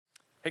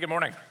Hey, good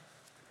morning.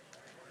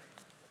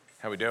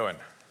 How we doing?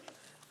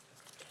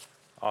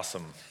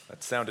 Awesome.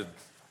 That sounded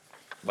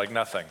like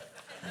nothing,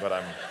 but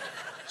I'm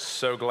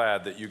so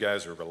glad that you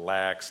guys are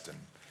relaxed and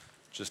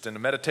just in a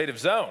meditative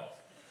zone.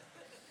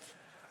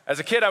 As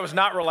a kid, I was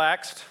not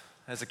relaxed.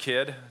 As a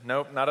kid,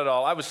 nope, not at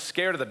all. I was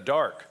scared of the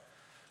dark,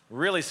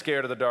 really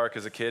scared of the dark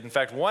as a kid. In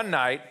fact, one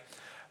night,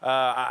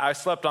 I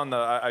slept on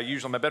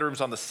my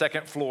bedroom's on the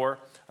second floor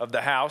of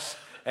the house,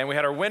 and we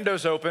had our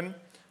windows open.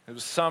 It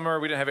was summer,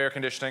 we didn't have air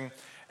conditioning.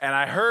 And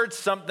I heard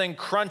something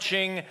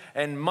crunching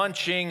and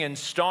munching and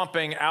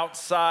stomping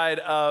outside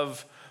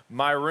of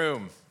my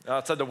room,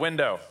 outside the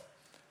window.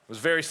 I was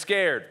very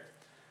scared.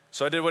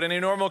 So I did what any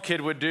normal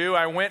kid would do.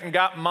 I went and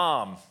got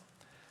Mom. And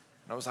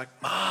I was like,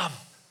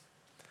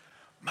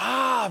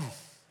 Mom,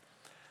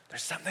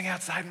 there's something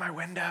outside my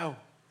window.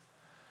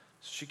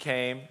 So she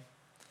came.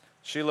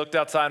 She looked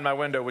outside my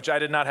window, which I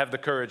did not have the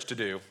courage to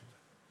do.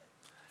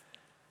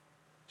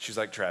 She's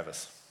like,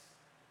 Travis,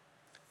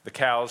 the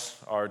cows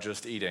are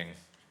just eating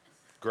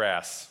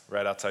grass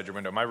right outside your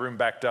window. My room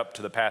backed up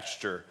to the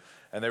pasture,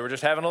 and they were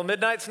just having a little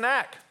midnight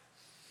snack.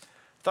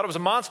 I thought it was a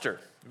monster.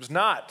 It was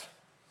not.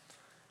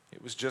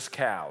 It was just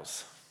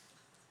cows.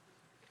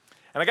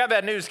 And I got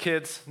bad news,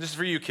 kids. This is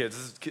for you kids.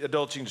 This is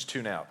adults, you can just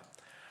tune out.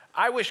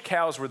 I wish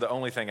cows were the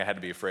only thing I had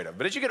to be afraid of.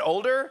 But as you get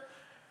older,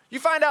 you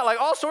find out like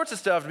all sorts of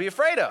stuff to be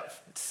afraid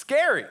of. It's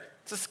scary.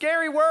 It's a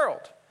scary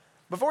world.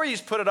 Before you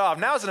just put it off,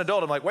 now as an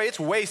adult, I'm like, wait, it's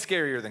way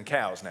scarier than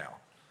cows now.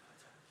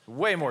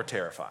 Way more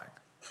terrifying.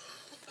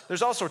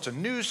 There's all sorts of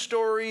news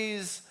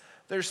stories.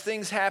 There's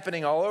things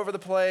happening all over the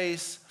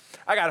place.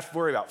 I got to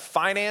worry about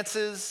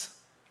finances,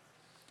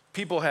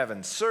 people having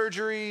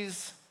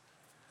surgeries,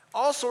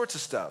 all sorts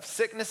of stuff,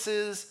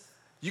 sicknesses.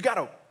 You got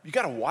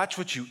to watch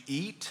what you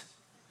eat.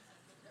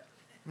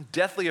 I'm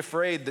deathly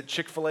afraid that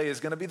Chick-fil-A is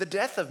going to be the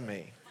death of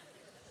me.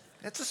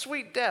 It's a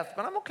sweet death,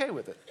 but I'm okay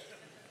with it.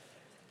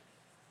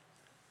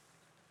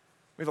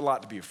 We have a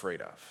lot to be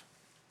afraid of.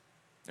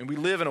 And we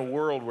live in a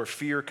world where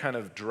fear kind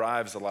of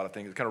drives a lot of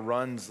things. It kind of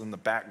runs in the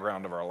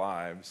background of our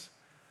lives.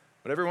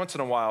 But every once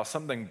in a while,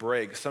 something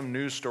breaks, some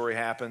news story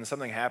happens,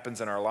 something happens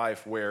in our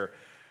life where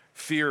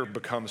fear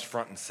becomes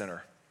front and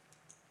center.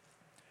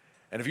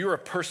 And if you're a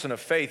person of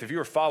faith, if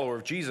you're a follower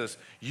of Jesus,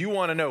 you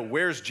want to know,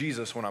 where's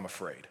Jesus when I'm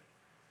afraid?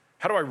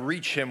 How do I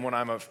reach him when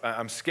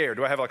I'm scared?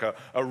 Do I have like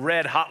a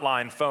red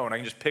hotline phone I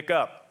can just pick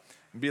up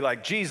and be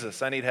like,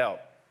 Jesus, I need help?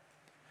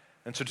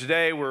 And so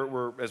today,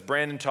 we're as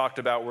Brandon talked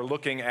about, we're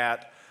looking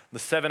at the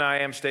 7 I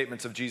am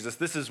statements of Jesus.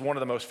 This is one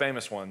of the most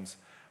famous ones.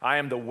 I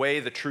am the way,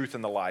 the truth,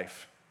 and the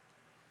life.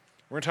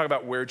 We're going to talk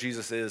about where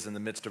Jesus is in the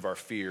midst of our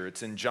fear.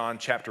 It's in John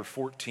chapter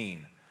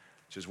 14,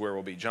 which is where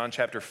we'll be. John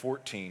chapter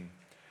 14.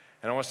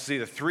 And I want us to see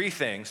the three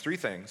things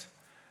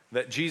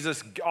that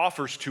Jesus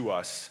offers to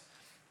us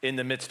in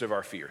the midst of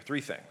our fear.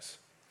 Three things.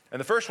 And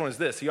the first one is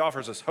this. He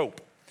offers us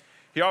hope.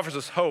 He offers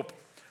us hope.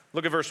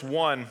 Look at verse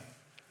 1.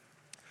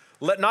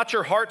 Let not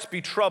your hearts be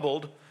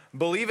troubled.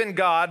 Believe in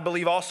God,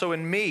 believe also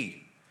in me.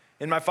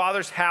 In my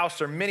Father's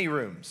house are many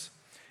rooms.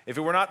 If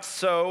it were not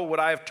so, would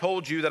I have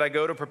told you that I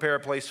go to prepare a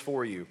place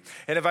for you?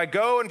 And if I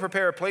go and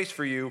prepare a place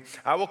for you,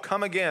 I will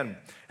come again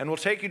and will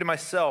take you to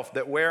myself,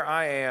 that where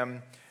I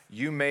am,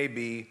 you may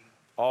be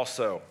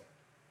also.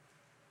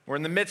 We're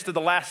in the midst of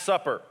the Last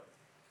Supper.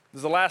 This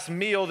is the last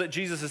meal that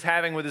Jesus is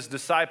having with his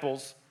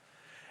disciples.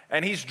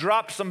 And he's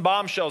dropped some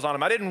bombshells on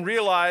them. I didn't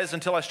realize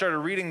until I started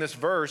reading this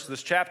verse,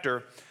 this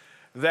chapter,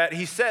 that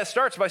he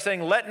starts by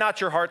saying, let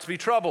not your hearts be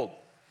troubled.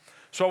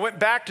 So I went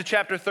back to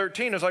chapter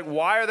 13. I was like,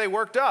 why are they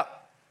worked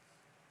up?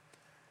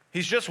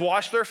 He's just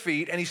washed their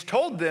feet, and he's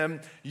told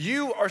them,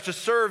 you are to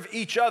serve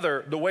each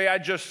other the way I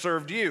just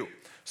served you.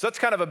 So that's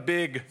kind of a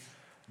big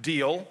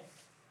deal.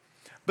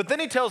 But then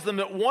he tells them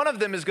that one of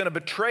them is going to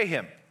betray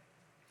him.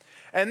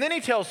 And then he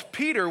tells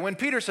Peter, when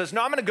Peter says,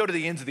 no, I'm going to go to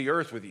the ends of the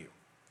earth with you.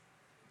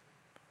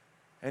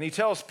 And he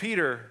tells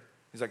Peter,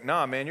 he's like,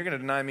 nah, man, you're going to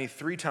deny me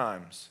 3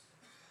 times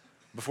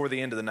before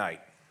the end of the night.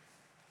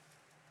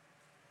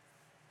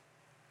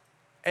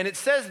 And it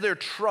says they're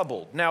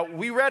troubled. Now,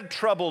 we read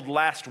troubled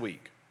last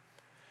week.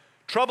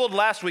 Troubled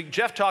last week,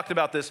 Jeff talked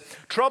about this.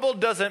 Troubled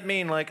doesn't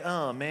mean like,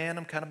 oh man,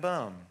 I'm kind of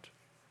bummed.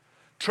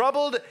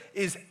 Troubled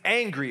is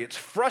angry, it's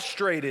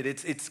frustrated,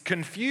 it's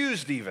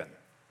confused even.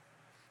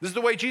 This is the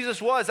way Jesus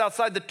was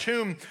outside the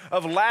tomb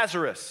of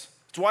Lazarus.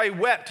 That's why he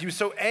wept. He was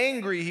so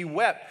angry, he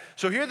wept.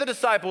 So here are the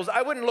disciples.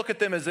 I wouldn't look at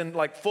them as in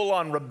like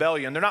full-on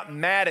rebellion. They're not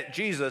mad at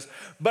Jesus.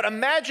 But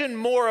imagine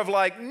more of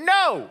like,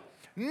 no,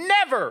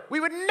 never. We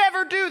would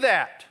never do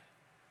that.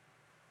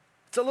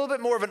 It's a little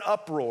bit more of an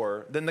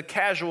uproar than the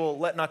casual,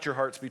 let not your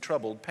hearts be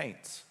troubled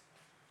paints.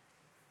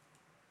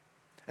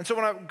 And so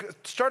when I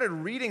started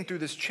reading through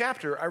this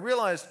chapter, I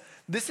realized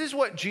this is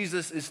what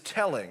Jesus is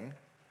telling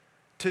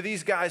to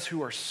these guys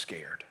who are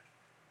scared.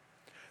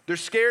 They're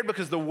scared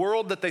because the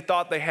world that they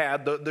thought they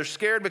had, they're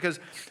scared because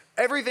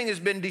everything has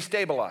been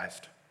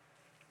destabilized.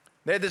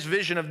 They had this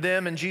vision of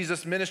them and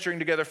Jesus ministering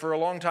together for a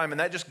long time, and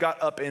that just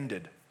got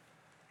upended.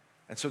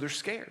 And so they're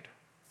scared.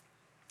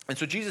 And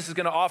so Jesus is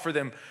going to offer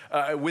them,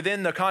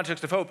 within the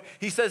context of hope,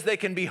 he says they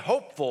can be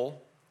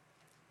hopeful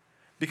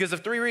because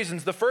of three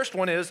reasons. The first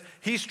one is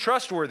he's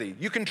trustworthy.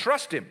 You can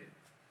trust him.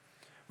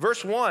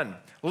 Verse 1,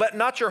 let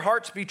not your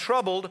hearts be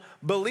troubled.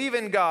 Believe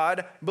in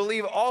God.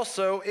 Believe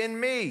also in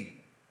me.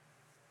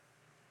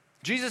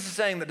 Jesus is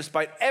saying that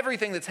despite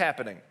everything that's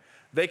happening,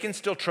 they can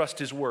still trust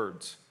his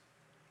words.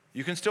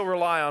 You can still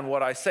rely on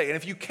what I say. And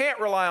if you can't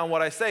rely on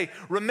what I say,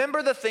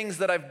 remember the things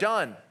that I've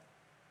done.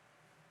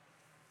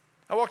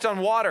 I walked on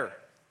water.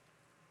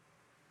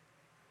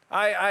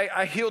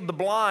 I healed the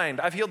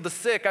blind. I've healed the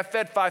sick. I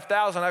fed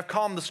 5,000. I've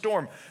calmed the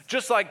storm.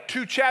 Just like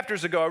 2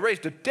 chapters ago, I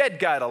raised a dead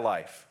guy to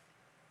life.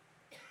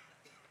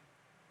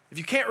 If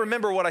you can't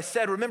remember what I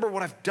said, remember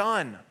what I've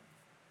done.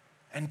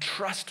 And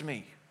trust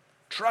me.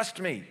 Trust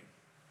me.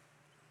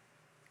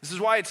 This is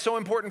why it's so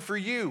important for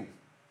you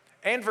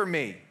and for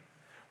me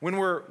when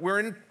we're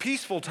in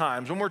peaceful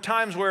times, when we're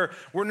times where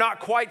we're not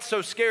quite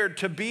so scared,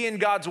 to be in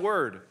God's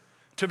word,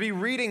 to be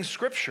reading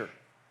scripture.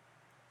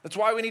 That's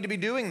why we need to be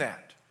doing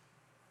that.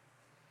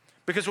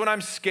 Because when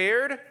I'm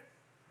scared,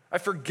 I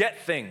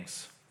forget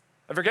things.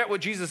 I forget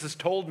what Jesus has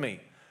told me,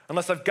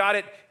 unless I've got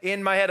it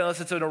in my head, unless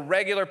it's in a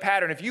regular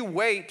pattern. If you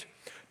wait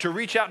to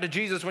reach out to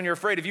Jesus when you're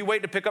afraid, if you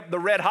wait to pick up the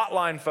red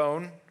hotline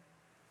phone,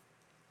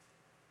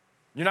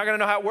 you're not going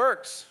to know how it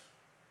works.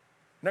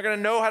 You're not going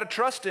to know how to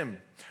trust him.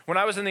 When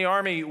I was in the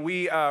Army,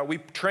 we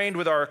trained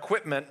with our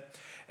equipment,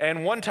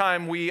 and one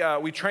time we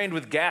trained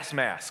with gas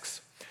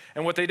masks.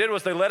 And what they did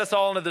was they let us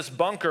all into this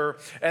bunker,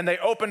 and they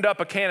opened up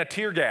a can of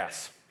tear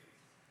gas.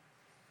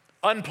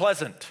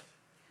 Unpleasant.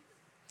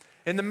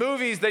 In the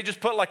movies, they just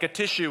put like a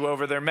tissue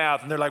over their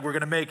mouth, and they're like, we're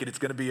going to make it. It's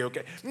going to be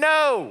okay.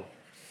 No!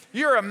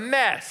 You're a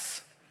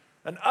mess.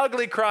 An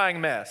ugly,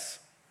 crying mess.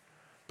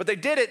 But they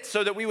did it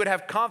so that we would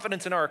have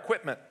confidence in our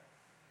equipment.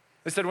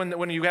 They said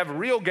when you have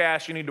real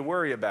gas you need to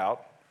worry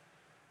about,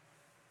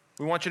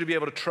 we want you to be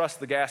able to trust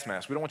the gas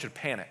mask. We don't want you to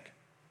panic.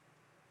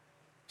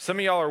 Some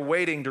of y'all are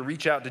waiting to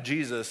reach out to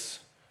Jesus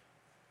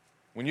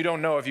when you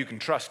don't know if you can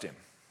trust him.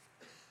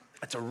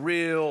 That's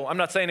I'm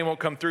not saying he won't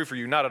come through for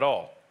you, not at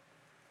all.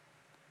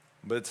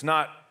 But it's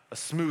not a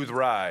smooth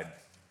ride,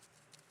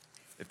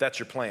 if that's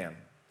your plan.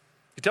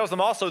 He tells them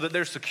also that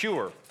they're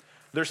secure,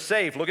 they're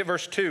safe. Look at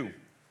verse 2.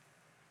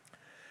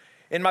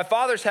 In my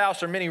Father's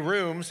house are many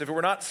rooms. If it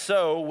were not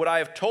so, would I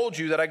have told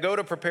you that I go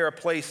to prepare a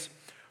place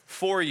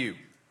for you?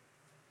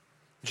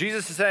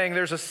 Jesus is saying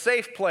there's a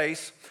safe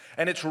place,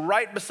 and it's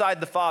right beside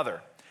the Father.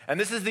 And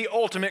this is the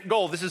ultimate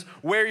goal. This is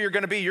where you're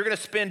going to be. You're going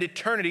to spend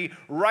eternity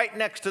right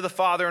next to the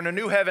Father in a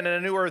new heaven and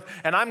a new earth.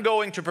 And I'm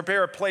going to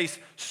prepare a place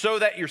so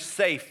that you're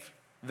safe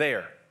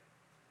there.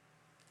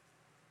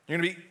 You're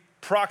going to be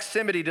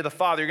proximity to the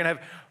Father. You're going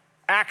to have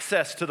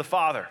access to the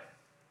Father.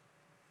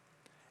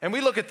 And we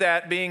look at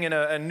that being in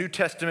a New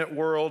Testament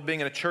world,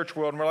 being in a church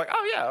world, and we're like,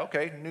 oh yeah,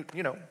 okay,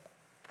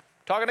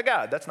 talking to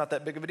God, that's not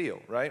that big of a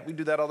deal, right? We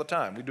do that all the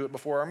time. We do it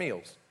before our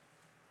meals.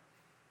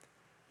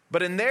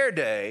 But in their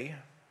day,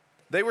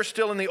 they were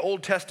still in the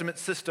Old Testament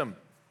system.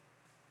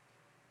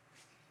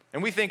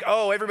 And we think,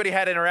 oh, everybody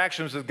had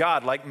interactions with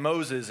God like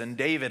Moses and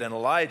David and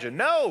Elijah.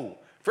 No,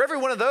 for every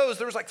one of those,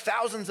 there was like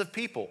thousands of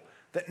people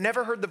that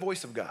never heard the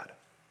voice of God.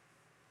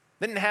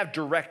 They didn't have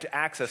direct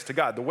access to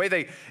God. The way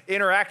they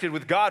interacted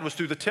with God was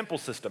through the temple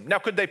system. Now,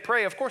 could they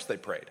pray? Of course they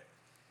prayed.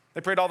 They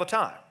prayed all the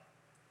time.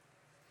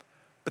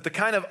 But the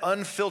kind of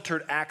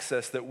unfiltered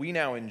access that we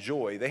now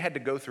enjoy, they had to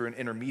go through an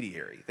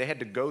intermediary. They had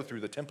to go through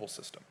the temple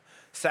system,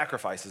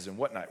 sacrifices and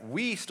whatnot.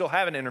 We still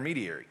have an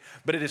intermediary,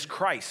 but it is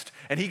Christ,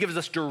 and he gives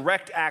us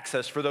direct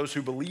access for those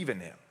who believe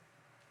in him.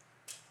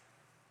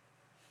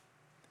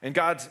 And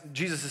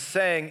Jesus is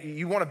saying,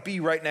 you want to be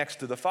right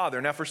next to the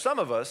Father. Now, for some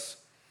of us,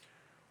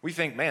 we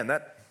think, man,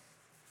 that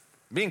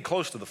being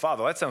close to the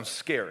Father, that sounds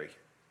scary.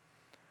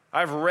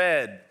 I've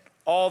read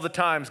all the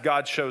times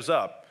God shows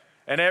up,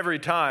 and every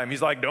time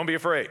he's like, don't be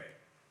afraid.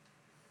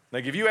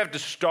 Like if you have to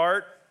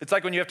start, it's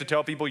like when you have to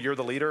tell people you're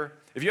the leader.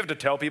 If you have to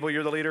tell people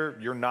you're the leader,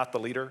 you're not the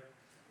leader.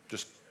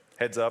 Just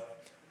heads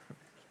up.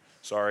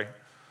 Sorry.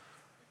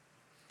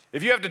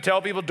 If you have to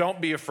tell people don't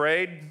be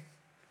afraid,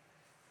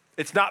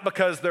 it's not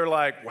because they're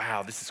like,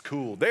 wow, this is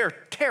cool. They're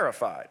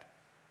terrified.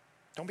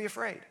 Don't be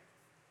afraid.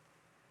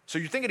 So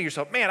you're thinking to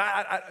yourself, man,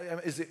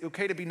 is it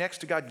okay to be next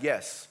to God?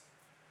 Yes.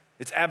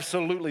 It's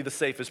absolutely the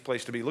safest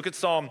place to be. Look at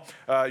Psalm,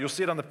 you'll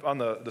see it on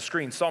the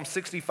screen, Psalm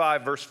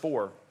 65, verse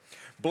 4.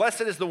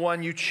 Blessed is the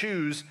one you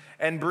choose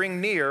and bring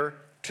near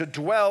to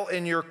dwell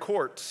in your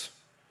courts.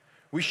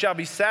 We shall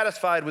be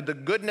satisfied with the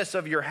goodness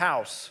of your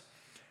house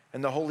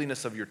and the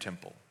holiness of your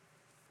temple.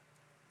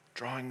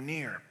 Drawing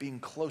near, being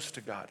close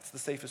to God. It's the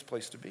safest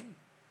place to be.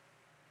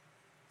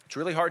 It's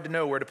really hard to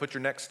know where to put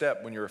your next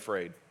step when you're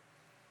afraid.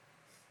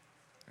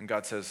 And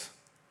God says,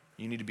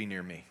 you need to be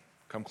near me.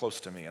 Come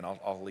close to me and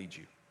I'll lead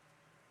you.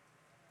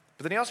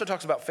 But then he also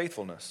talks about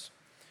faithfulness.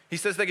 He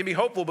says they can be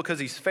hopeful because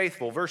he's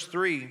faithful. Verse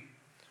 3,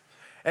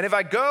 and if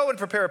I go and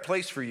prepare a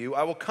place for you,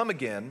 I will come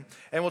again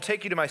and will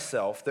take you to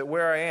myself, that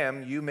where I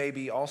am, you may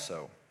be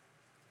also.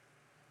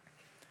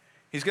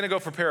 He's going to go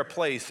prepare a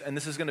place, and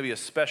this is going to be a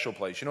special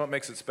place. You know what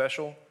makes it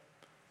special?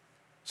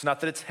 It's not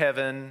that it's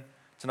heaven.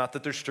 It's not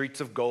that there's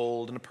streets of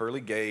gold and a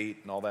pearly gate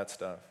and all that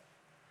stuff.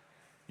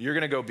 you're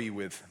going to go be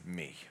with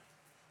me.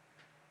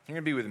 You're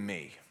going to be with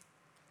me.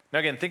 Now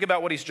again, think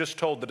about what he's just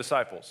told the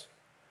disciples.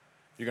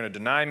 You're going to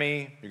deny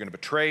me. You're going to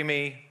betray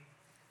me.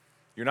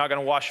 You're not going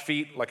to wash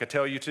feet like I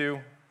tell you to.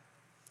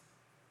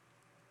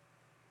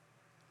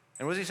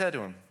 And what does he say to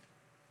him?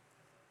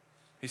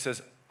 He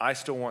says, I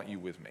still want you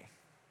with me.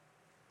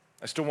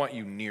 I still want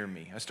you near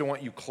me. I still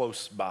want you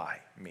close by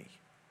me.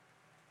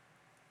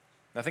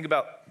 Now think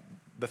about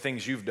the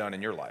things you've done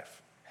in your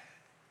life.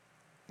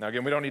 Now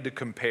again, we don't need to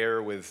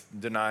compare with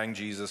denying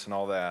Jesus and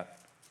all that.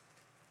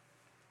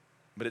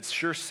 But it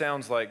sure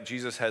sounds like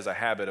Jesus has a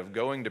habit of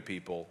going to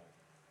people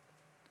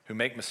who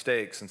make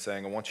mistakes and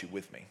saying, I want you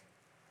with me.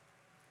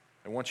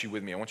 I want you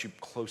with me. I want you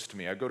close to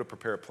me. I go to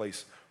prepare a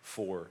place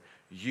for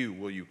you.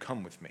 Will you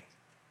come with me?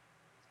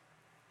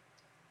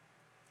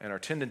 And our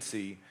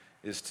tendency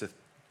is to,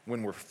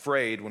 when we're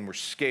afraid, when we're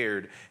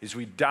scared, is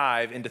we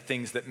dive into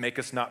things that make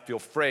us not feel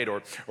afraid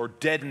or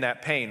deaden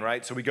that pain,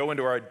 right? So we go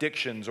into our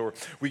addictions, or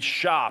we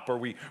shop, or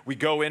we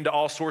go into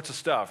all sorts of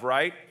stuff,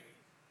 right?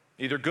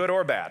 Either good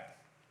or bad.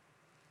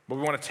 But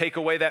we want to take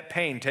away that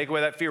pain, take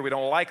away that fear. We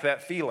don't like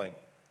that feeling.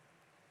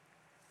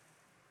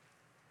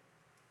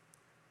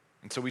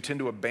 And so we tend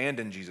to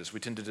abandon Jesus. We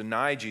tend to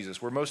deny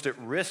Jesus. We're most at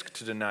risk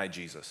to deny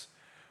Jesus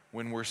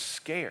when we're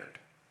scared.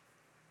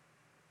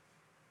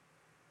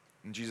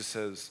 And Jesus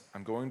says,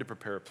 I'm going to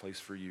prepare a place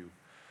for you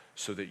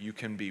so that you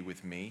can be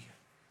with me.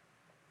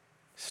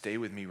 Stay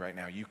with me right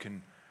now. You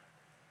can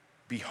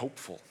be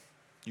hopeful.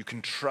 You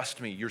can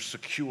trust me. You're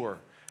secure,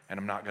 and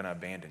I'm not going to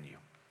abandon you.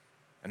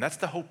 And that's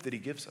the hope that he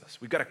gives us.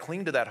 We've got to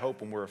cling to that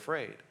hope when we're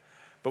afraid.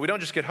 But we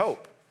don't just get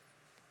hope.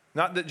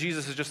 Not that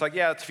Jesus is just like,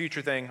 yeah, it's a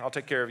future thing. I'll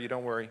take care of you.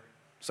 Don't worry.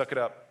 Suck it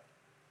up.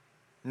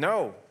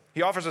 No,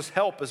 he offers us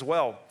help as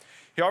well.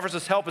 He offers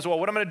us help as well.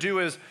 What I'm going to do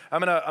is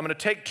I'm going to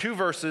take two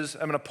verses.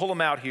 I'm going to pull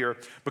them out here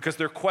because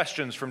they're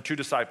questions from two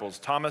disciples,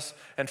 Thomas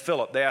and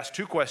Philip. They asked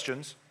two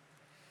questions.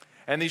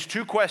 And these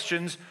two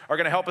questions are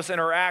going to help us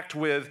interact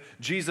with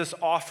Jesus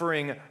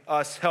offering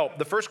us help.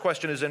 The first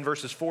question is in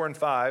verses 4 and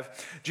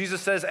 5.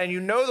 Jesus says, and you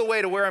know the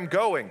way to where I'm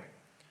going.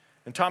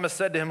 And Thomas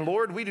said to him,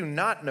 Lord, we do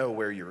not know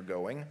where you're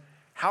going.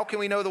 How can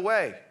we know the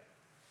way?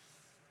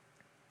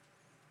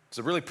 It's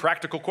a really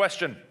practical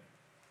question.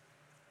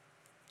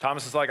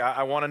 Thomas is like,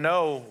 I want to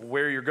know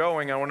where you're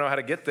going. I want to know how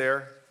to get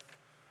there.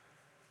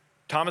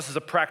 Thomas is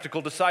a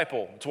practical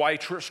disciple. It's why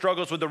he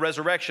struggles with the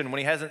resurrection. When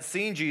he hasn't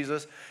seen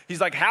Jesus, he's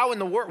like, how in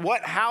the world,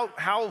 what,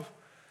 how?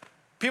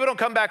 People don't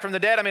come back from the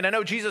dead. I mean, I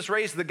know Jesus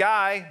raised the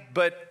guy,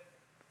 but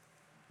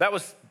that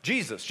was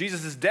Jesus.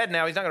 Jesus is dead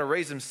now. He's not going to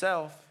raise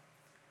himself.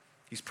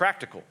 He's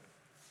practical.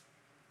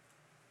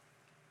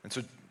 And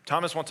so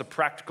Thomas wants a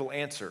practical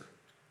answer.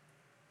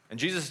 And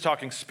Jesus is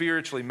talking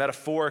spiritually,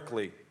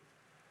 metaphorically.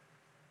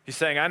 He's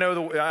saying,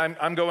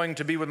 I'm going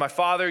to be with my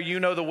Father.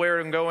 You know where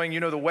I'm going. You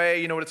know the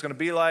way. You know what it's going to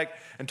be like.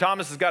 And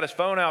Thomas has got his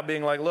phone out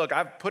being like, look,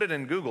 I've put it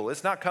in Google.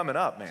 It's not coming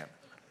up, man.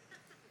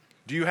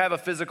 Do you have a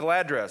physical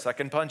address I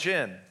can punch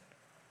in?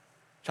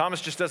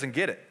 Thomas just doesn't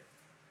get it.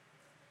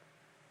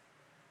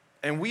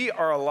 And we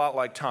are a lot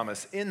like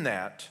Thomas in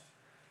that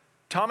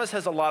Thomas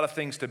has a lot of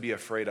things to be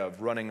afraid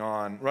of running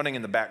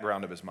in the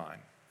background of his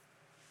mind.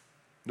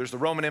 There's the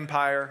Roman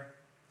Empire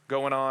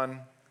going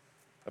on,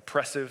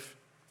 oppressive.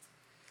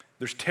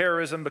 There's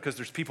terrorism because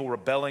there's people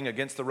rebelling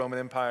against the Roman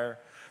Empire.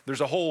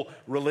 There's a whole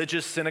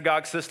religious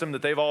synagogue system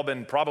that they've all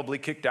been probably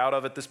kicked out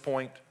of at this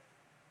point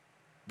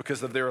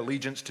because of their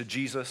allegiance to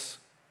Jesus.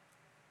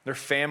 Their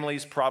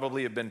families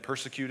probably have been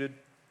persecuted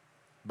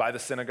by the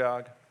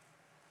synagogue.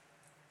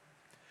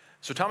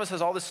 So Thomas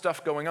has all this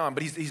stuff going on,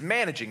 but he's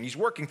managing, he's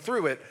working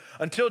through it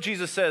until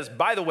Jesus says,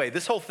 by the way,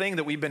 this whole thing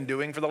that we've been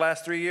doing for the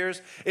last 3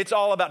 years, it's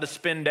all about to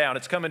spin down.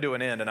 It's coming to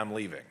an end and I'm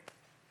leaving.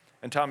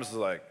 And Thomas is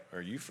like,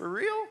 are you for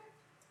real?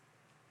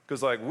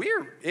 Because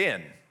we're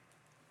in.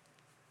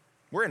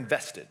 We're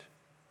invested.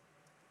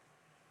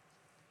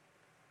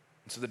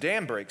 And so the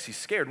dam breaks. He's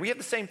scared. We have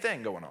the same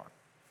thing going on.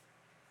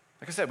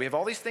 Like I said, we have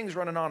all these things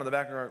running on in the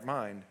back of our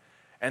mind.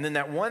 And then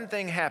that one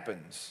thing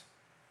happens.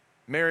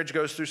 Marriage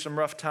goes through some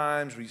rough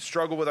times. We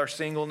struggle with our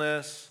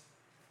singleness.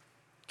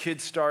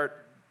 Kids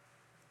start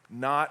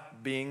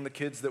not being the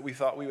kids that we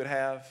thought we would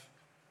have.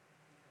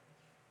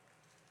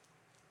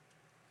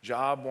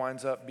 Job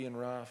winds up being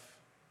rough.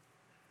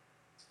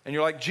 And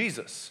you're like,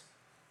 Jesus,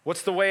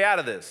 what's the way out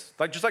of this?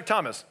 Just like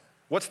Thomas,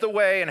 what's the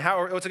way and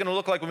what's it going to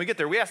look like when we get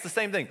there? We ask the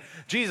same thing.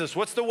 Jesus,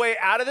 what's the way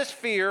out of this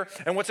fear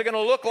and what's it going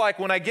to look like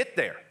when I get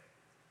there?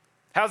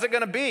 How's it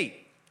going to be?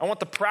 I want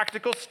the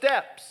practical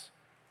steps.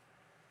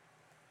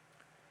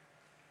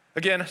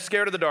 Again,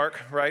 scared of the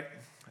dark, right?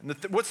 And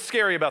what's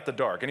scary about the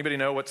dark? Anybody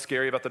know what's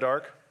scary about the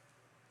dark?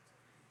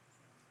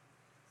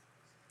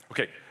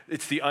 Okay,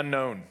 it's the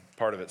unknown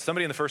part of it.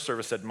 Somebody in the first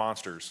service said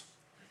monsters.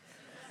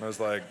 I was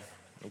like,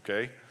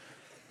 okay.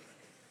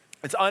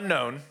 It's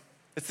unknown.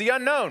 It's the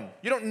unknown.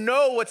 You don't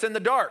know what's in the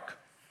dark,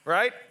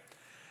 right?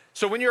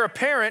 So when you're a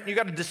parent, you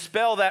got to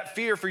dispel that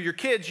fear for your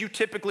kids. You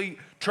typically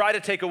try to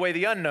take away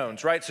the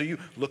unknowns, right? So you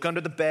look under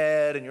the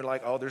bed and you're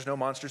like, oh, there's no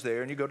monsters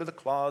there. And you go to the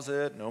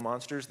closet, no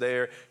monsters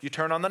there. You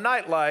turn on the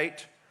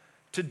nightlight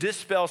to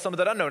dispel some of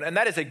that unknown. And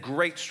that is a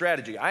great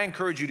strategy. I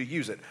encourage you to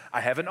use it.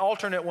 I have an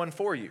alternate one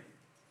for you.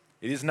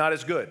 It is not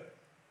as good.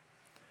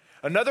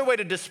 Another way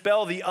to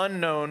dispel the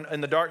unknown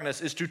in the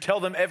darkness is to tell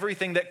them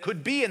everything that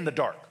could be in the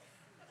dark.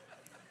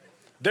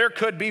 There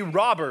could be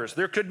robbers.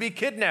 There could be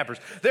kidnappers.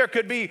 There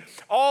could be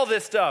all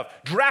this stuff.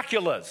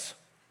 Draculas,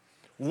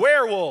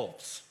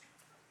 werewolves,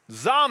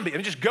 zombies. I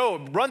mean, just go,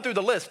 run through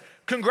the list.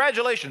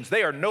 Congratulations,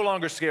 they are no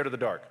longer scared of the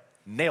dark.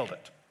 Nailed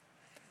it.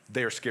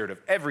 They are scared of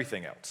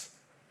everything else,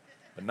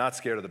 but not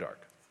scared of the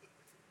dark.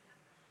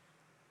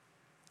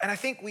 And I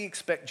think we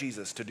expect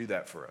Jesus to do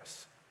that for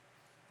us.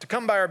 To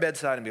come by our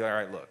bedside and be like, all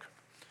right, look,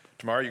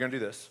 tomorrow you're going to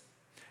do this,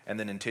 and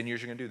then in 10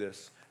 years you're going to do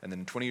this, and then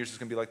in 20 years it's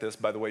going to be like this.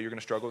 By the way, you're going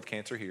to struggle with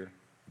cancer here.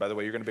 By the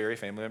way, you're going to bury a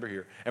family member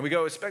here. And we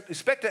go,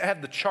 expect to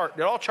have the chart,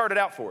 they're all charted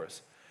out for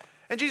us.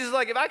 And Jesus is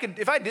like,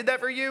 if I did that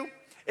for you,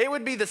 it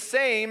would be the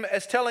same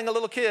as telling a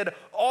little kid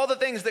all the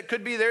things that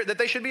could be there that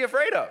they should be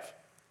afraid of.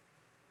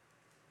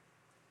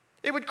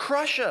 It would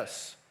crush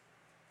us.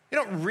 You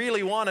don't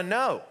really want to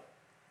know.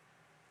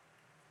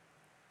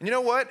 And you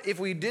know what? If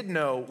we did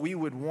know, we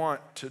would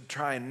want to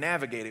try and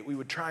navigate it. We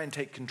would try and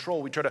take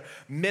control. We'd try to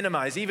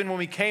minimize, even when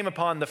we came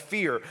upon the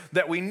fear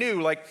that we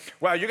knew, like,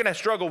 wow, you're going to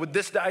struggle with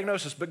this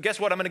diagnosis, but guess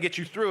what? I'm going to get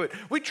you through it.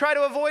 We'd try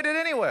to avoid it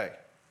anyway,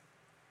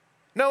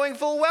 knowing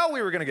full well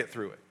we were going to get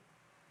through it.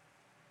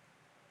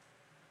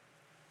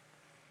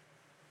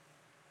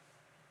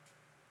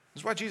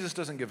 This is why Jesus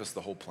doesn't give us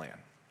the whole plan.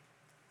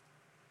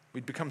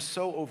 We'd become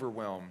so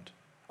overwhelmed.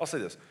 I'll say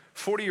this,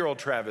 40-year-old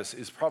Travis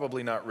is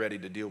probably not ready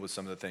to deal with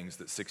some of the things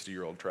that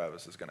 60-year-old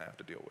Travis is going to have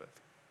to deal with.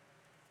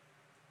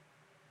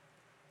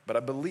 But I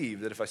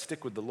believe that if I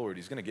stick with the Lord,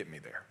 he's going to get me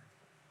there.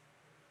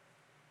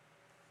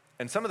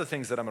 And some of the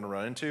things that I'm going to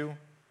run into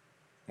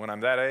when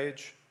I'm that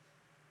age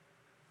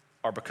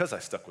are because I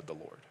stuck with the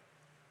Lord.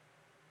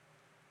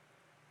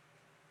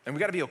 And we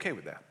got to be okay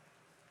with that.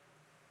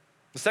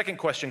 The second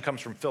question comes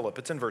from Philip.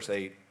 It's in verse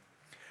 8.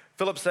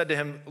 Philip said to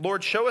him,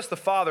 Lord, show us the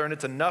Father, and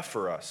it's enough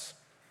for us.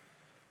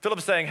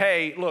 Philip's saying,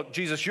 hey, look,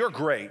 Jesus, you're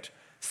great.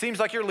 Seems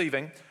like you're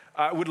leaving.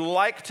 I would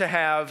like to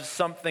have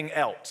something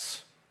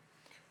else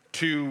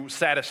to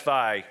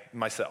satisfy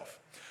myself.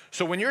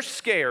 So when you're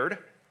scared,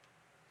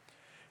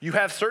 you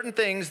have certain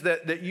things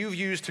that you've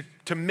used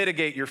to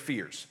mitigate your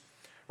fears,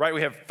 right?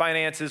 We have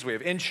finances, we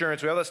have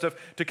insurance, we have all that stuff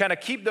to kind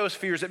of keep those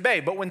fears at bay.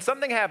 But when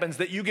something happens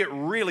that you get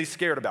really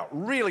scared about,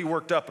 really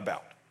worked up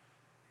about,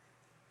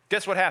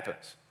 guess what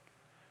happens?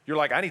 You're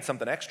like, I need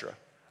something extra.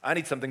 I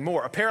need something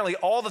more. Apparently,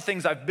 all the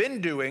things I've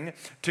been doing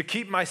to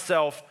keep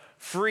myself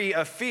free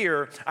of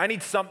fear, I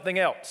need something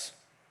else,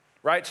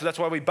 right? So that's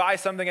why we buy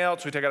something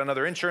else. We take out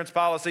another insurance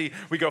policy.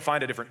 We go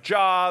find a different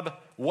job,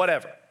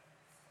 whatever.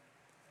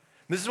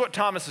 This is what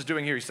Thomas is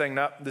doing here. He's saying,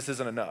 no, this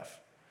isn't enough.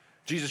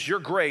 Jesus, you're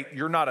great.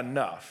 You're not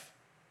enough.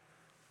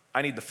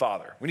 I need the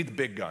Father. We need the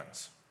big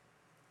guns.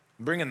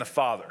 Bring in the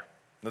Father.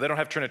 Now, they don't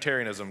have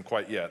Trinitarianism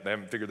quite yet. They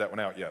haven't figured that one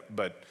out yet,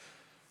 but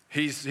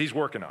he's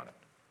working on it.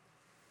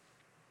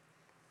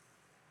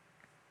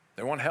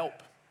 They want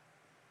help.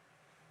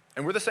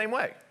 And we're the same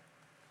way.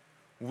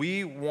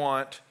 We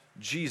want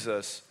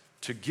Jesus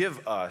to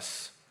give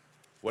us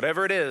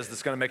whatever it is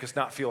that's going to make us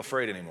not feel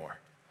afraid anymore.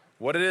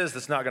 What it is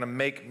that's not going to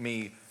make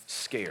me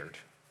scared.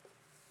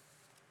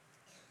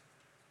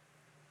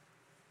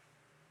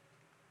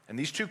 And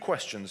these two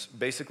questions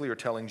basically are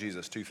telling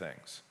Jesus two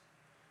things.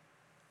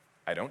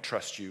 I don't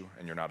trust you,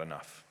 and you're not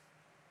enough.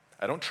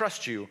 I don't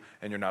trust you,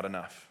 and you're not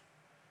enough.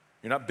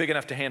 You're not big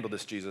enough to handle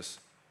this, Jesus.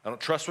 I don't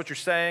trust what you're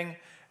saying,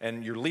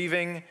 and you're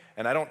leaving,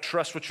 and I don't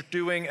trust what you're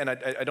doing, and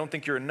I don't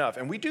think you're enough.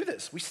 And we do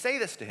this. We say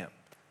this to him.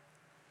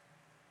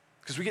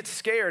 Because we get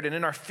scared, and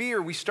in our fear,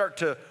 we start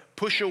to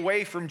push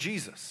away from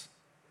Jesus.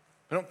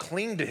 We don't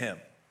cling to him.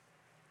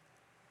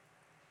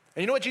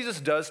 And you know what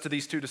Jesus does to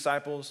these two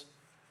disciples?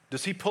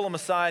 Does he pull them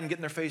aside and get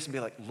in their face and be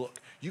like,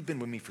 look, you've been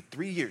with me for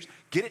 3 years.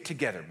 Get it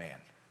together, man.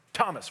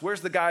 Thomas,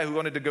 where's the guy who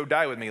wanted to go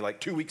die with me like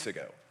 2 weeks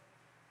ago?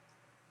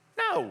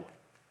 No. You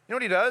know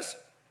what he does?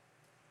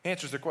 He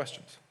answers their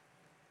questions.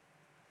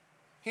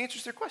 He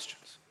answers their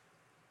questions.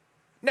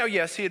 Now,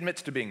 yes, he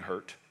admits to being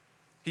hurt.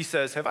 He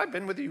says, have I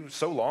been with you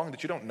so long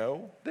that you don't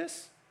know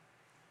this?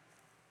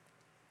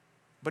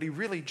 But he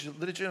really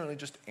legitimately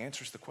just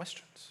answers the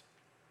questions.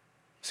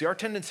 See, our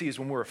tendency is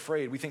when we're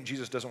afraid, we think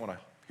Jesus doesn't want to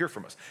hear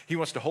from us. He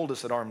wants to hold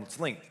us at arm's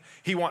length.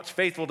 He wants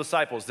faithful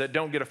disciples that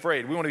don't get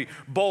afraid. We want to be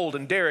bold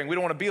and daring. We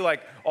don't want to be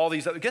like all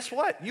these other. Guess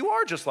what? You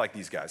are just like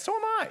these guys. So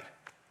am I.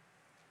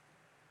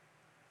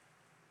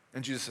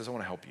 And Jesus says, I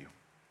want to help you.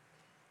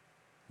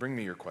 Bring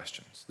me your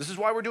questions. This is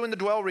why we're doing the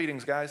dwell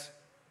readings, guys.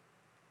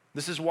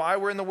 This is why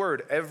we're in the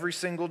Word every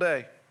single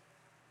day.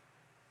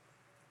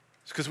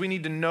 It's because we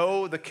need to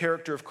know the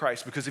character of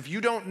Christ. Because if you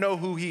don't know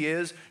who he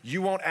is,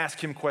 you won't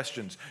ask him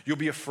questions. You'll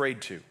be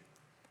afraid to.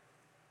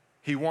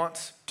 He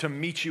wants to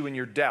meet you in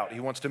your doubt. He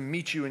wants to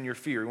meet you in your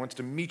fear. He wants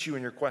to meet you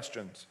in your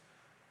questions.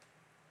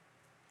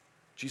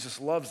 Jesus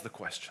loves the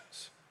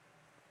questions.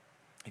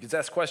 He gets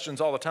asked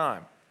questions all the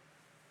time.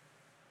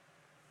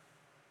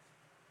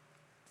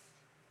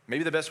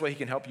 Maybe the best way he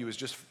can help you is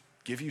just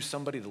give you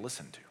somebody to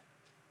listen to.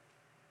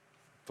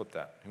 Flip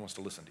that. He wants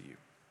to listen to you.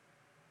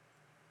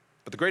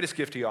 But the greatest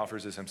gift he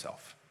offers is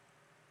himself.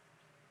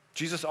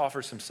 Jesus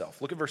offers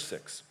himself. Look at verse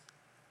 6.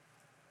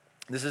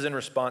 This is in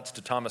response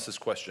to Thomas's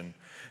question.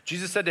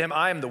 Jesus said to him,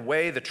 I am the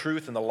way, the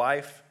truth, and the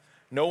life.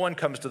 No one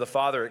comes to the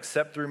Father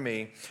except through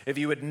me. If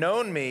you had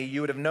known me,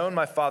 you would have known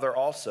my Father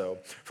also.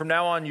 From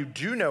now on, you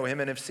do know him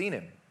and have seen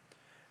him.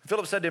 And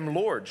Philip said to him,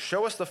 Lord,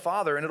 show us the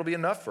Father, and it'll be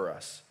enough for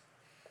us.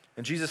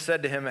 And Jesus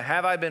said to him,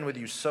 have I been with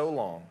you so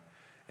long,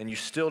 and you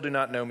still do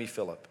not know me,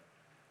 Philip?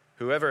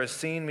 Whoever has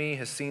seen me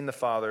has seen the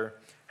Father.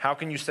 How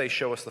can you say,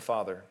 show us the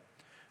Father?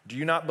 Do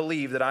you not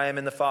believe that I am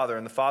in the Father,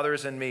 and the Father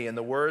is in me? And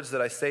the words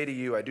that I say to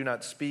you, I do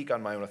not speak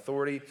on my own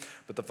authority,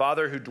 but the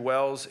Father who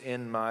dwells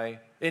in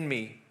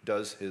me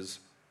does his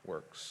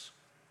works.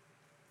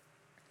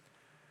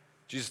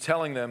 Jesus is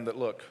telling them that,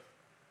 look,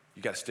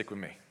 you got to stick with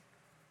me.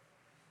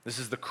 This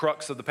is the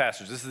crux of the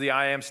passage. This is the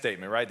I am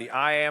statement, right? The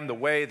I am, the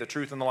way, the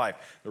truth, and the life.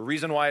 The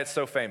reason why it's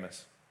so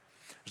famous.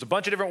 There's a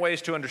bunch of different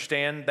ways to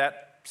understand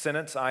that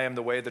sentence, I am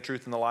the way, the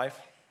truth, and the life.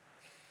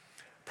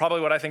 Probably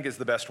what I think is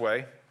the best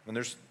way, and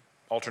there's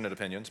alternate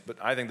opinions, but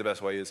I think the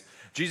best way is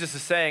Jesus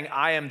is saying,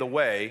 I am the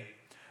way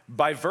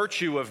by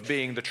virtue of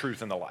being the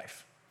truth and the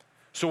life.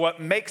 So what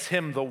makes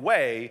him the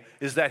way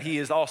is that he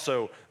is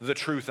also the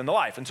truth and the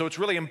life. And so it's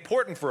really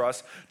important for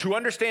us to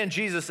understand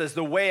Jesus as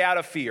the way out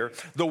of fear,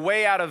 the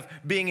way out of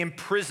being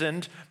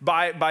imprisoned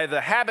by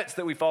the habits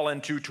that we fall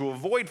into to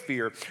avoid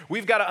fear.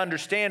 We've got to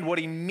understand what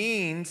he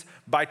means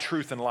by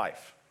truth and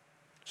life.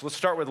 So let's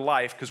start with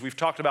life, because we've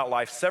talked about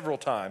life several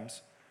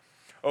times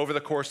over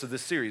the course of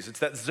this series. It's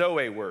that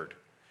Zoe word.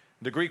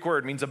 The Greek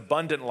word means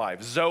abundant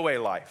life, Zoe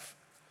life,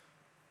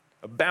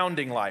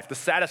 abounding life, the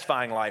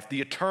satisfying life,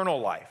 the eternal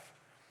life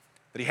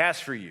that he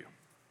has for you.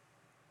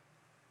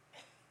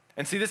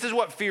 And see, this is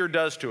what fear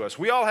does to us.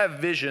 We all have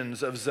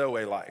visions of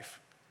Zoe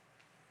life.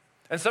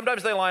 And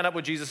sometimes they line up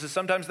with Jesus',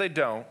 sometimes they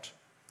don't.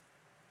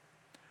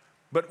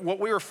 But what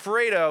we're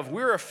afraid of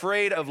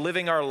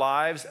living our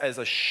lives as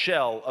a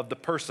shell of the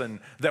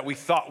person that we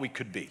thought we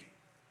could be.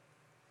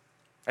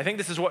 I think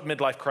this is what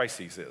midlife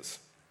crises is.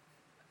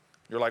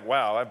 You're like,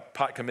 wow, I'm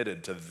pot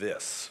committed to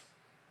this.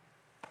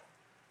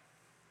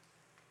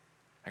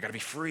 I got to be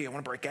free. I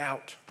want to break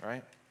out,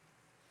 right?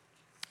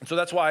 And so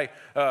that's why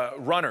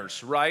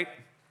runners, right?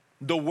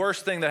 The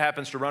worst thing that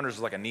happens to runners is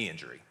like a knee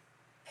injury.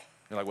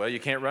 You're like, well, you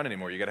can't run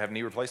anymore. You got to have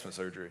knee replacement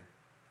surgery.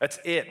 That's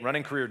it.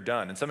 Running career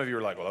done. And some of you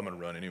are like, well, I'm going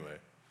to run anyway.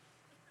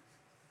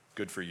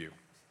 Good for you.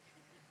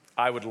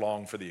 I would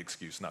long for the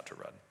excuse not to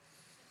run.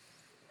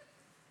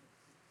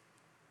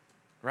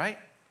 Right?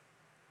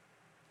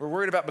 We're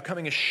worried about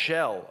becoming a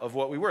shell of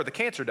what we were. The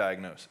cancer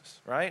diagnosis,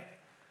 right?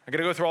 I got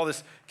to go through all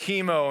this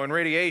chemo and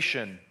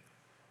radiation.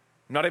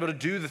 I'm not able to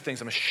do the things.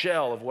 I'm a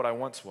shell of what I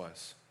once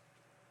was.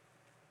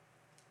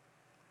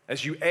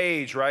 As you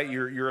age, right,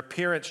 your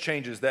appearance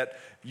changes. That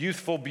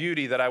youthful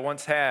beauty that I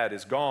once had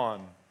is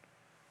gone,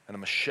 and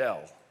I'm a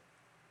shell.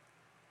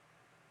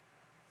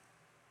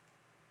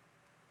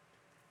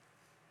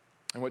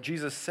 And what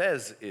Jesus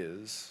says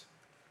is,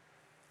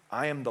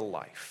 I am the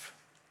life.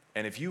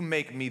 And if you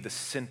make me the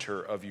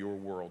center of your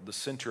world, the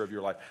center of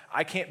your life,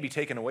 I can't be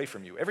taken away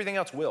from you. Everything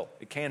else will.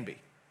 It can be.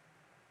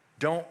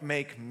 Don't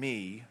make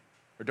me,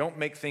 or don't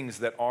make things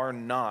that are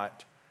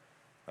not,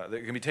 that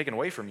can be taken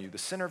away from you, the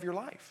center of your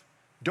life.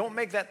 Don't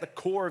make that the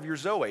core of your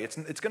Zoe. It's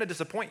going to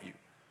disappoint you.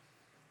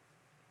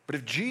 But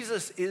if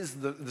Jesus is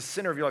the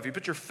center of your life, you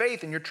put your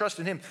faith and your trust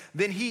in him,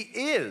 then he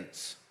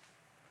is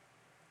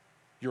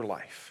your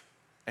life.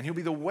 And he'll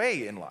be the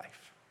way in life.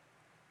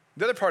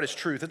 The other part is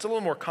truth. It's a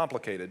little more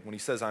complicated when he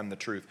says I'm the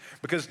truth,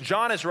 because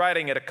John is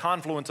writing at a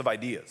confluence of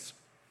ideas.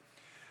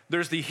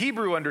 There's the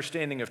Hebrew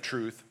understanding of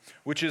truth,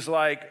 which is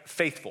like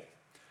faithful.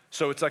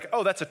 So it's like,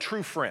 oh, that's a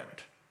true friend.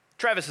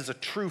 Travis is a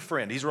true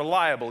friend. He's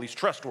reliable. He's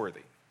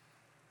trustworthy.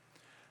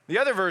 The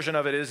other version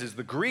of it is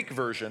the Greek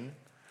version,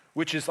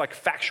 which is like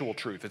factual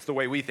truth. It's the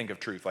way we think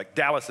of truth. Like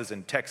Dallas is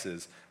in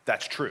Texas,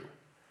 that's true.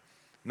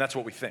 And that's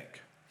what we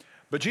think.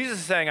 But Jesus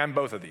is saying I'm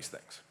both of these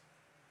things.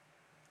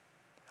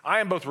 I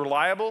am both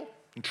reliable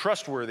and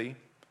trustworthy,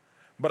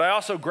 but I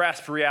also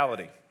grasp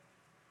reality.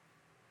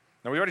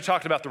 Now, we already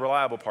talked about the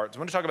reliable part, so I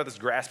want to talk about this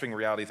grasping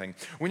reality thing.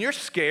 When you're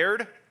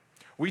scared,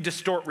 we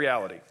distort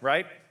reality,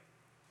 right?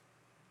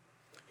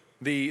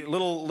 The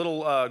little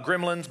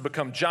gremlins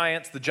become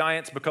giants. The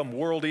giants become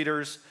world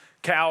eaters.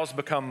 Cows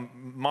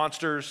become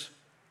monsters.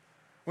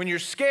 When you're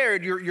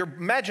scared, your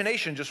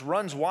imagination just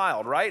runs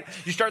wild, right?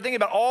 You start thinking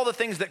about all the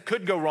things that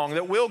could go wrong,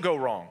 that will go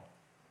wrong.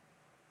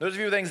 Those of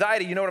you with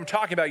anxiety, you know what I'm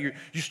talking about. You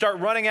start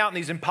running out in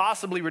these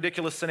impossibly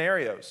ridiculous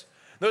scenarios.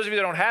 Those of you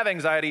that don't have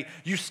anxiety,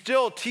 you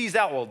still tease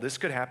out, well, this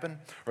could happen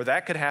or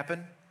that could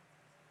happen.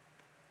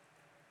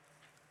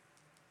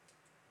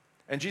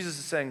 And Jesus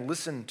is saying,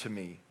 listen to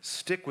me,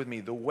 stick with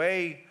me.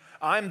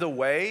 I'm the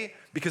way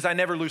because I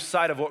never lose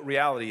sight of what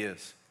reality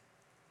is.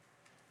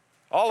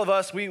 All of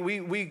us,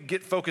 we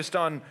get focused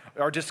on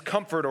our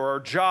discomfort or our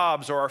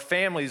jobs or our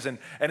families, and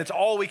it's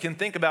all we can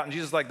think about. And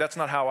Jesus is like, that's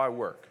not how I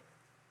work.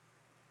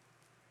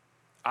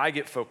 I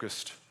get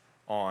focused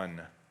on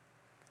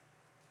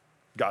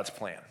God's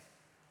plan.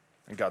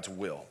 and God's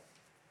will.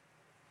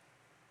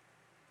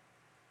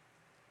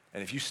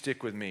 And if you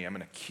stick with me, I'm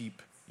going to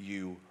keep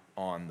you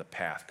on the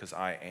path because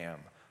I am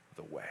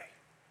the way.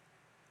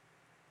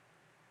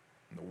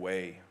 The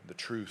way, the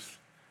truth,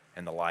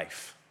 and the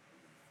life.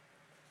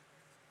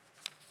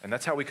 And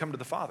that's how we come to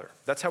the Father.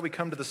 That's how we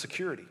come to the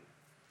security.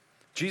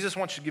 Jesus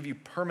wants to give you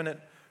permanent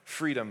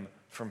freedom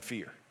from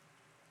fear.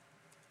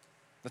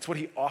 That's what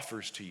he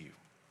offers to you.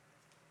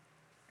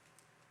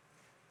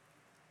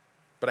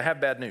 But I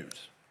have bad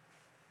news.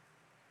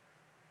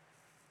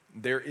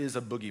 There is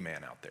a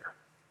boogeyman out there.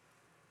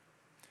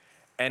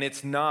 And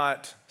it's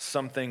not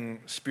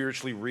something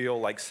spiritually real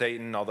like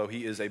Satan, although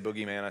he is a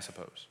boogeyman, I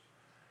suppose.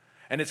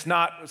 And it's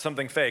not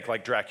something fake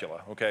like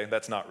Dracula, okay?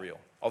 That's not real.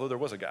 Although there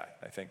was a guy,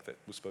 I think, that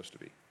was supposed to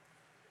be.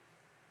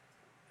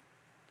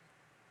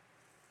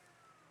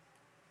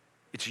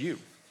 It's you.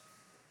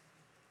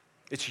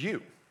 It's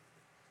you.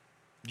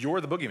 You're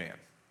the boogeyman.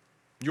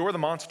 You're the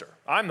monster.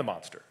 I'm the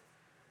monster.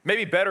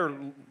 Maybe better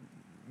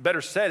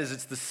said is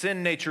it's the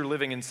sin nature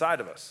living inside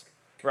of us,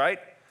 right?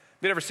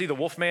 Did you ever see the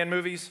Wolfman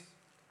movies?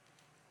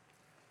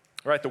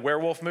 Right, the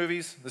werewolf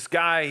movies? This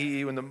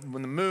guy, when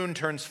the moon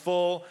turns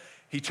full,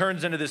 he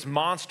turns into this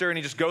monster and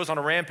he just goes on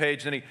a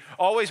rampage and he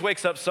always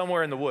wakes up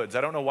somewhere in the woods.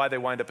 I don't know why they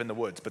wind up in the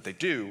woods, but they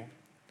do.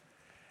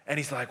 And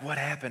he's like, what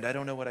happened? I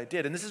don't know what I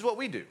did. And this is what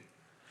we do.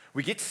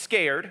 We get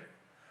scared.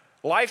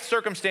 Life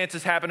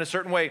circumstances happen a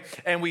certain way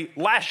and we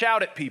lash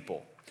out at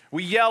people.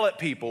 We yell at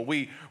people.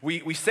 We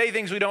say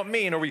things we don't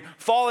mean, or we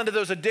fall into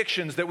those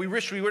addictions that we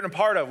wish we weren't a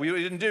part of. We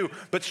didn't do,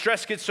 but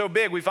stress gets so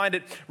big, we find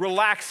it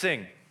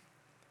relaxing.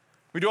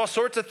 We do all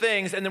sorts of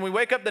things, and then we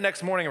wake up the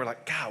next morning and we're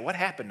like, God, what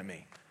happened to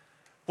me?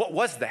 What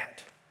was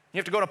that? You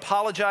have to go and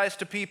apologize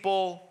to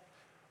people,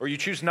 or you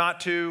choose not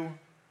to,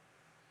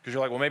 because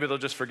you're like, well, maybe they'll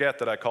just forget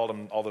that I called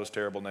them all those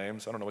terrible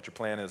names. I don't know what your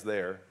plan is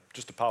there.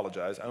 Just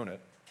apologize, own it.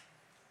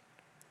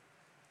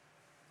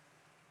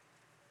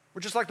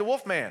 We're just like the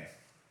Wolfman.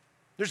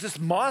 There's this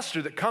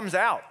monster that comes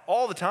out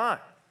all the time.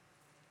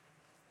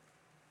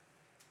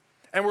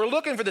 And we're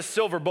looking for this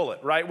silver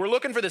bullet, right? We're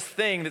looking for this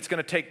thing that's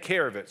going to take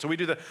care of it. So we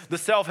do the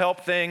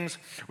self-help things.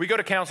 We go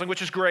to counseling,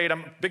 which is great.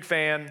 I'm a big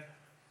fan.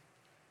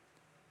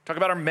 Talk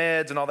about our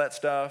meds and all that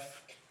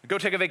stuff. We go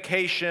take a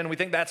vacation. We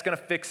think that's going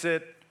to fix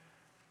it.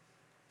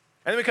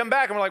 And then we come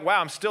back and we're like,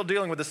 wow, I'm still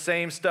dealing with the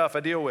same stuff I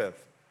deal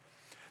with.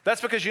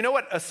 That's because you know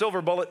what a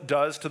silver bullet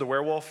does to the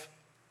werewolf,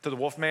 to the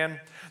wolf man?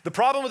 The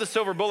problem with a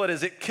silver bullet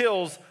is it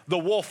kills the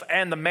wolf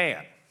and the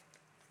man.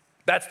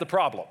 That's the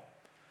problem.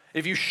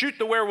 If you shoot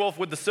the werewolf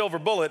with the silver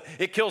bullet,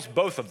 it kills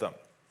both of them.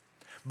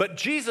 But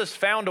Jesus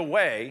found a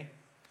way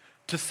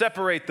to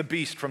separate the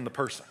beast from the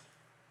person.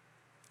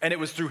 And it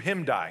was through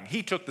him dying.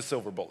 He took the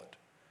silver bullet.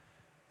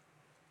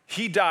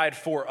 He died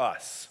for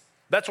us.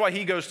 That's why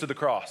he goes to the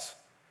cross,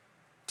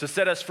 to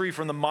set us free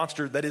from the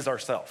monster that is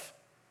ourself.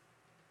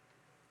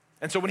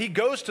 And so when he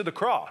goes to the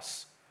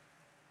cross,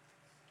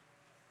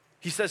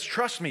 he says,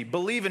 trust me,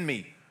 believe in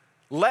me.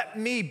 Let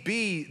me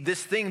be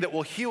this thing that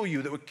will heal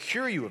you, that will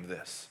cure you of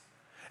this.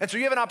 And so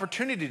you have an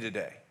opportunity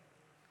today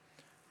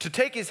to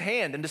take his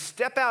hand and to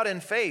step out in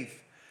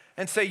faith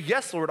and say,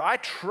 yes, Lord, I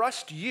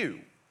trust you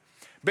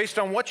based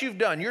on what you've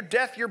done, your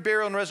death, your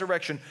burial, and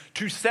resurrection,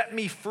 to set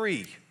me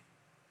free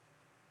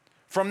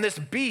from this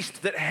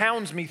beast that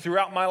hounds me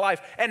throughout my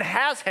life and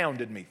has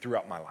hounded me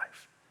throughout my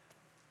life.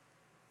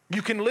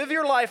 You can live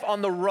your life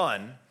on the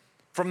run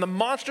from the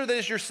monster that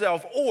is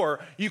yourself, or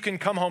you can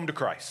come home to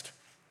Christ.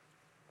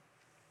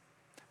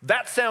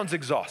 That sounds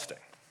exhausting.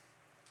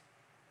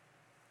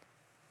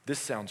 This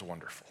sounds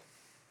wonderful.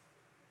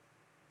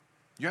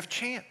 You have a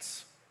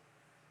chance.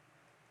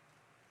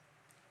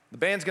 The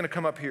band's going to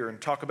come up here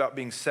and talk about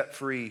being set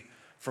free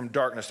from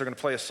darkness. They're going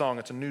to play a song,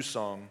 it's a new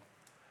song,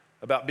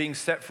 about being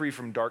set free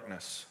from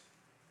darkness.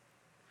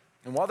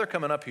 And while they're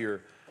coming up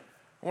here,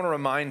 I want to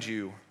remind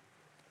you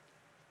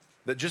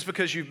that just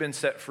because you've been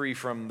set free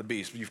from the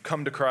beast, you've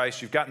come to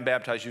Christ, you've gotten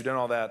baptized, you've done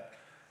all that,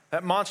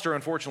 that monster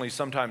unfortunately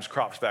sometimes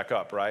crops back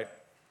up, right?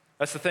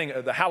 That's the thing,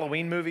 the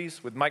Halloween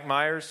movies with Mike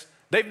Myers,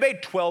 they've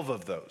made 12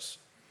 of those.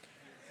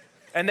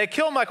 And they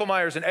kill Michael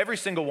Myers in every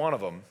single one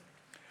of them.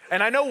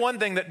 And I know one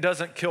thing that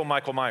doesn't kill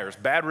Michael Myers,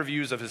 bad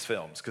reviews of his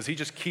films, because he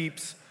just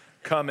keeps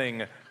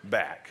coming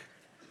back.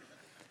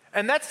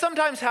 And that's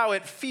sometimes how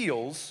it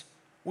feels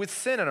with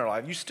sin in our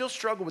life. You still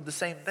struggle with the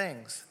same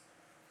things.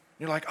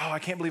 You're like, oh, I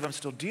can't believe I'm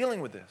still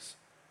dealing with this.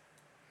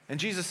 And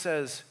Jesus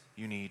says,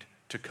 you need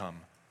to come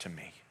to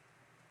me.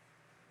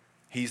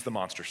 He's the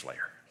monster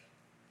slayer.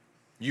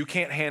 You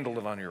can't handle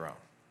it on your own,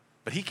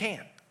 but he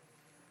can,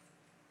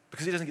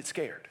 because he doesn't get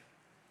scared.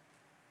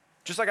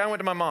 Just like I went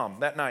to my mom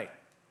that night.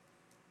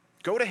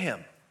 Go to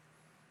him.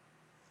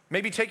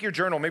 Maybe take your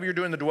journal. Maybe you're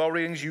doing the dwell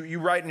readings. You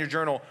write in your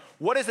journal,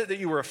 what is it that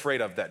you were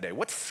afraid of that day?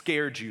 What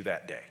scared you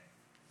that day?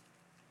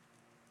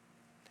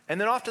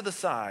 And then off to the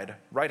side,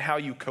 write how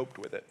you coped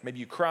with it. Maybe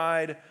you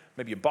cried.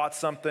 Maybe you bought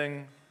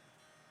something.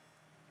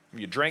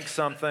 Maybe you drank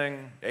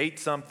something, ate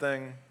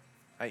something.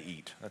 I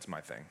eat. That's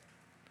my thing.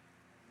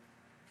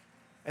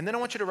 And then I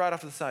want you to write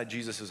off to the side,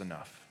 Jesus is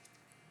enough.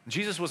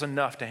 Jesus was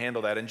enough to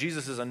handle that, and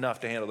Jesus is enough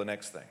to handle the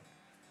next thing.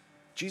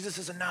 Jesus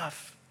is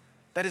enough.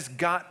 That has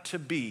got to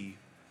be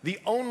the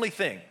only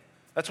thing.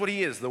 That's what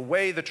he is, the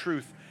way, the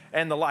truth,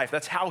 and the life.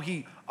 That's how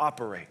he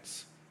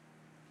operates.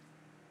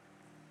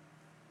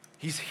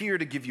 He's here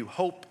to give you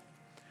hope.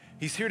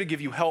 He's here to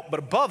give you help, but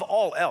above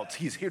all else,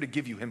 he's here to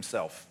give you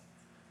himself.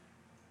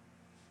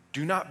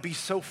 Do not be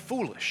so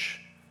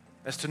foolish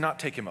as to not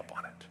take him up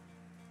on it.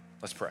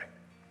 Let's pray.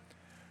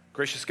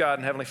 Gracious God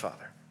and Heavenly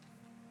Father,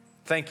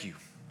 thank you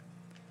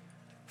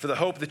for the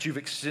hope that you've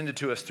extended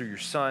to us through your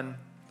Son,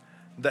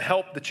 the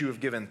help that you have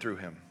given through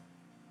him.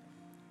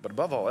 But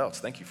above all else,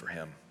 thank you for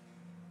him,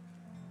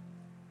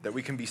 that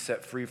we can be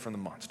set free from the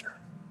monster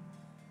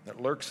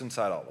that lurks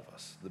inside all of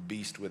us, the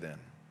beast within.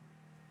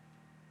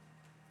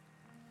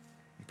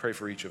 We pray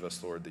for each of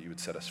us, Lord, that you would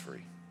set us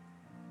free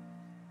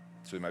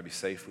so we might be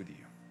safe with you.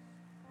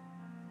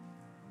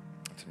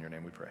 It's in your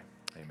name we pray.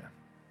 Amen.